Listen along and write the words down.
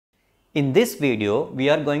In this video, we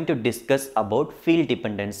are going to discuss about field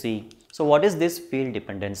dependency. So what is this field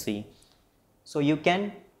dependency? So you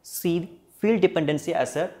can see field dependency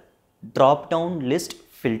as a drop down list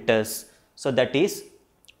filters. So that is,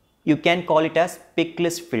 you can call it as pick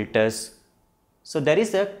list filters. So there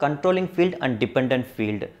is a controlling field and dependent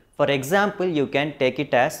field. For example, you can take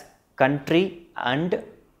it as country and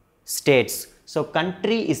states. So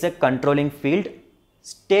country is a controlling field,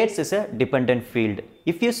 states is a dependent field.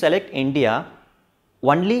 If you select India,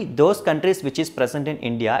 only those countries which is present in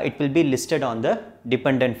India, it will be listed on the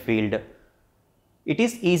dependent field. It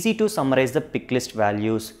is easy to summarize the pick list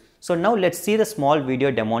values. So now let's see the small video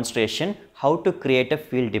demonstration how to create a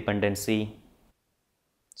field dependency.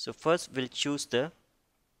 So first we'll choose the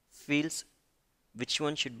fields, which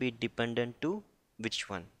one should be dependent to which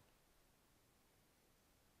one.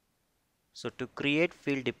 So to create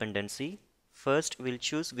field dependency, first we'll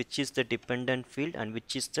choose which is the dependent field and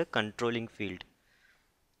which is the controlling field.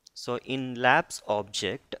 So in labs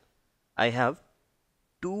object, I have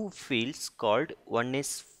two fields called, one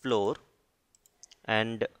is floor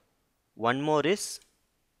and one more is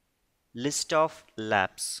list of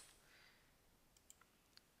labs.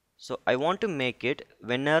 So I want to make it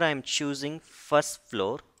whenever I'm choosing first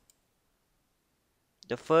floor,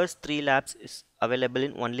 the first three labs is available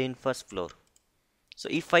in only in first floor. So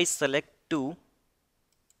if I select two,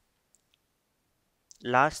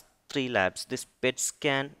 last three labs, this PET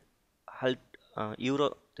scan,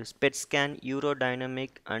 urodynamic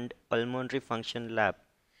and pulmonary function lab.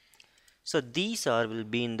 So these will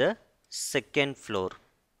be in the second floor.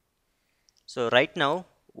 So right now,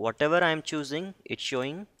 whatever I am choosing, it's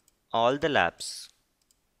showing all the labs.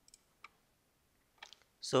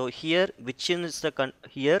 So here, which is the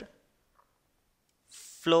here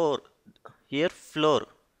floor,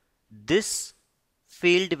 this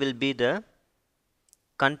field will be the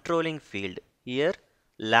controlling field. Here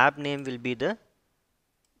lab name will be the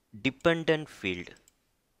dependent field.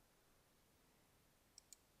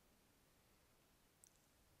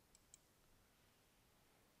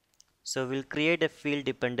 So we'll create a field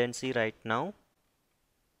dependency right now.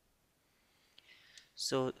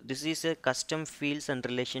 So this is a custom fields and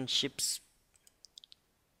relationships.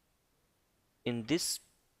 In this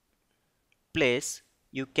place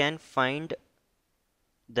you can find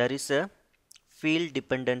there is a field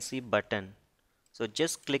dependency button. So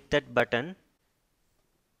just click that button.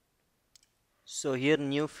 So here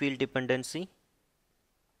new field dependency.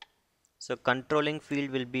 So controlling field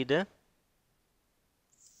will be the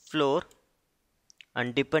floor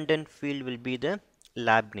and dependent field will be the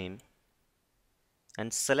lab name,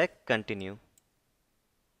 and select continue.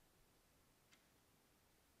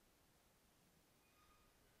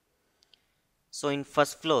 So in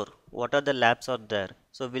first floor, what are the labs are there?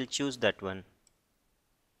 So we'll choose that one.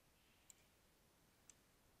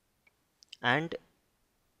 And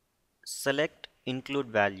select include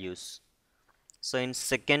values. So in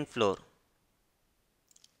second floor,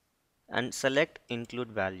 and select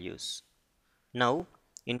include values. Now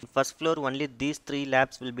in first floor only these three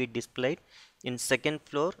labs will be displayed. In second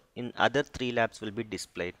floor, in other three labs will be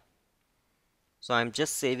displayed. So I'm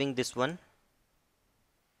just saving this one.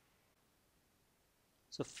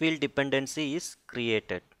 So field dependency is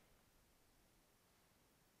created.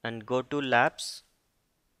 And go to labs.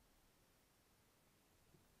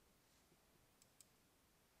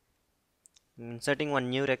 Inserting one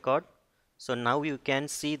new record. So now you can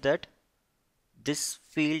see that this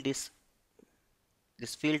field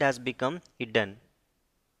has become hidden.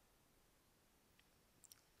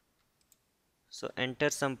 So enter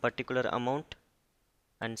some particular amount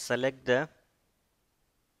and select the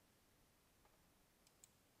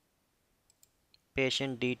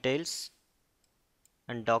patient details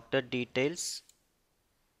and doctor details.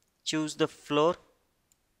 Choose the floor.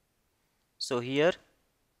 So here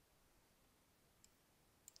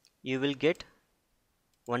you will get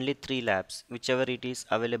only three labs, whichever it is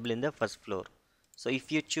available in the first floor. So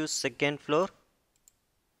if you choose second floor,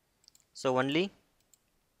 so only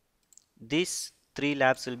these three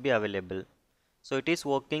labs will be available. So it is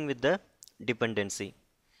working with the dependency.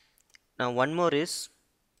 Now one more is,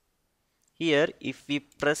 here if we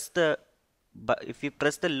press the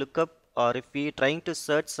lookup, or if we trying to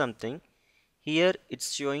search something, here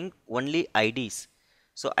it's showing only IDs.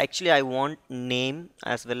 So actually I want name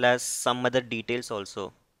as well as some other details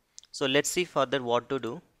also. So let's see further what to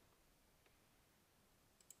do.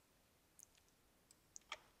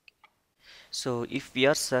 So if we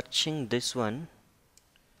are searching this one,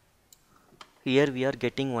 here we are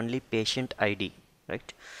getting only patient ID,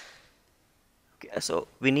 right? Okay, so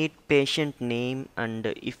we need patient name, and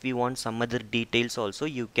if we want some other details also,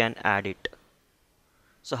 you can add it.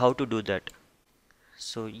 So how to do that?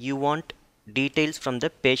 So you want details from the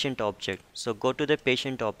patient object. So go to the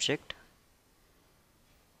patient object,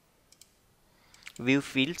 view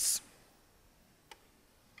fields.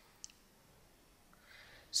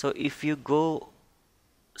 So if you go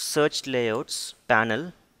search layouts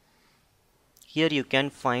panel, here you can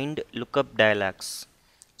find lookup dialogs.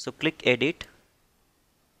 So click edit.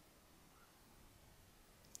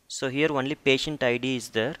 So here only patient ID is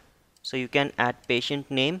there. So you can add patient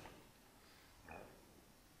name.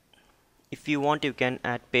 If you want, you can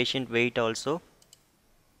add patient weight also.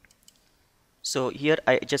 So here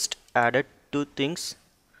I just added two things.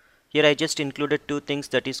 Here I just included two things,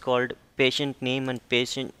 that is called patient name and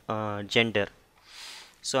patient gender.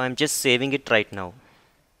 So I'm just saving it right now.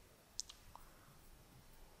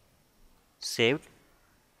 Saved.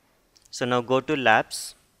 So now go to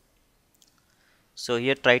labs. So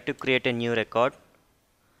here try to create a new record.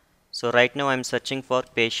 So right now I'm searching for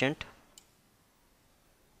patient.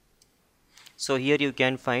 So here you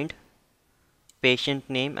can find patient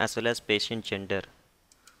name as well as patient gender.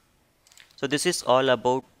 So this is all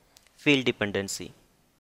about field dependency.